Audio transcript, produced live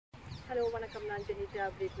Hello வணக்கம், நான் ஜெனிட்டா.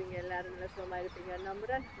 அப்படி இருப்பீங்க எல்லாரும் நல்ல சுகமாக இருப்பீங்க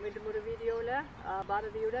நம்புறேன். மீண்டும் ஒரு வீடியோவில்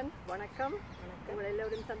பாரதியுடன் வணக்கம். உங்களை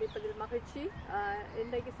எல்லோரும் சந்திப்பதில் மகிழ்ச்சி.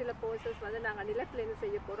 இன்றைக்கு சில கோர்சஸ் வந்து நாங்கள் நிலத்திலேருந்து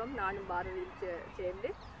செய்ய போகிறோம். நானும் பாரதியும்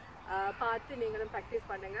சேர்ந்து பார்த்து நீங்களும் ப்ராக்டிஸ்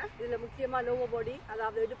பண்ணுங்கள். இதில் முக்கியமாக லோவர் பாடி,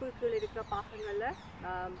 அதாவது இடுப்புக்கு கீழே இருக்கிற பாகங்களில்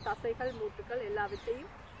தசைகள் மூட்டுகள்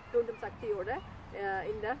எல்லாவற்றையும் தூண்டும் சக்தியோட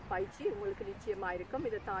இந்த பயிற்சி உங்களுக்கு நிச்சயமாக இருக்கும்.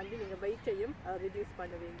 இதை தாண்டி நீங்கள் வெயிட்டையும் ரிடியூஸ்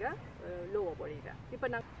பண்ணுவீங்க லோவர்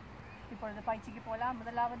பாடியில். இப்பொழுது பயிற்சிக்கு போகலாம்.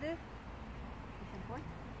 முதலாவது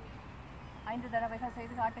 5 தடவைகள்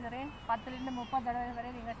செய்து காட்டுகிறேன். 10லிருந்து 30 தடவை வரை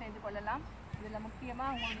நீங்கள் செய்து கொள்ளலாம். இதில்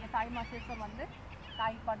முக்கியமாக உங்களுடைய தாய்மாசிசம் வந்து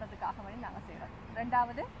தாய்ப்பாட்டத்துக்காக வேண்டி நாங்கள் செய்கிறோம்.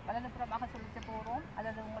 ரெண்டாவது வலதுபுறமாக சுழற்ற போகிறோம்,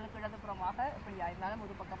 அல்லது உங்களுக்கு இடதுபுறமாக எப்படியா இருந்தாலும்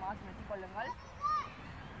ஒரு பக்கமாக சுழற்றி கொள்ளுங்கள்.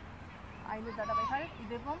 5 தடவைகள்.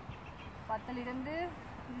 இதுவும் 10லிருந்து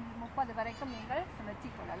 30 வரைக்கும் நீங்கள்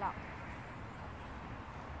சுழற்றி கொள்ளலாம்.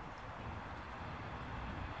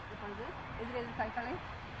 இப்பொழுது எதிரெதிர் கைகளை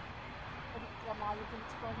மாதிரி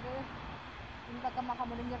பிடிச்சிக்கொண்டு பின்பக்கமாக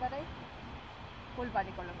முடிஞ்சவரை புல்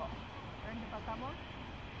பண்ணிக்கொள்ளுங்க. 2 பக்கமும்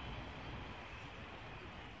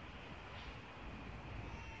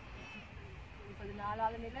இப்போது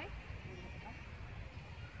 4வது நிலை.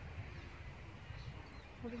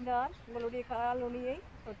 முடிந்தால் உங்களுடைய கால் நுனியை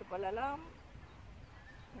தொட்டுக்கொள்ளலாம்.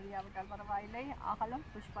 முடியாவிட்டால் பரவாயில்லை, அகலம்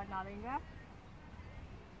புஷ் பண்ணாதீங்க.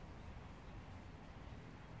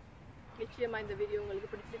 நிச்சயமாக இந்த வீடியோ உங்களுக்கு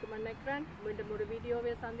பிடிச்சிருக்குன்னு நினைக்கிறேன். மீண்டும் ஒரு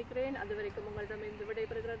வீடியோவை சந்திக்கிறேன். அது வரைக்கும் உங்களிடம் இருந்து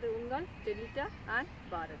விடைபெறுகிறது உங்கள் ஜெனிட்டா அண்ட்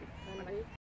பாரதி. நன்றி.